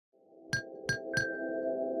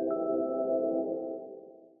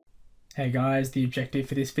Hey guys, the objective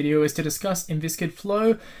for this video is to discuss inviscid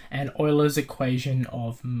flow and Euler's equation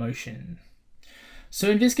of motion. So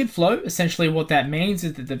in viscid flow, essentially what that means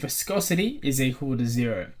is that the viscosity is equal to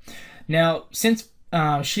 0. Now, since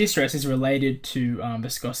shear stress is related to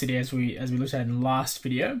viscosity, as we looked at in the last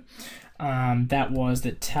video, that was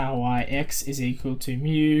that tau I x is equal to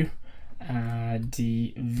mu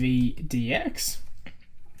dv dx.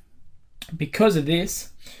 Because of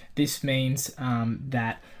this means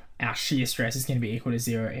that our shear stress is going to be equal to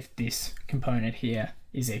 0 if this component here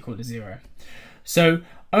is equal to 0. So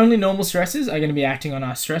only normal stresses are going to be acting on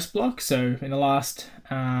our stress block. So in the last,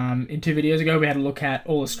 in 2 videos ago, we had a look at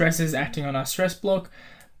all the stresses acting on our stress block,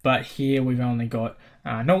 but here we've only got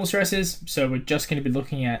normal stresses. So we're just going to be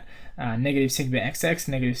looking at negative sigma xx,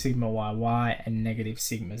 negative sigma yy, and negative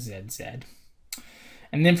sigma zz.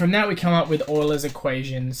 And then from that, we come up with Euler's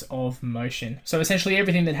equations of motion. So essentially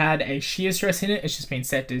everything that had a shear stress in it, it's just been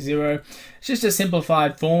set to 0. It's just a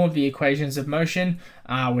simplified form of the equations of motion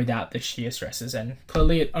without the shear stresses. And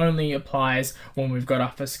clearly it only applies when we've got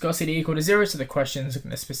our viscosity equal to 0. So the questions are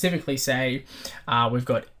going to specifically say we've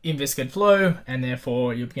got inviscid flow, and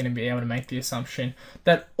therefore you're going to be able to make the assumption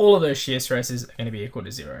that all of those shear stresses are going to be equal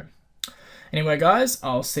to 0. Anyway, guys,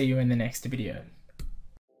 I'll see you in the next video.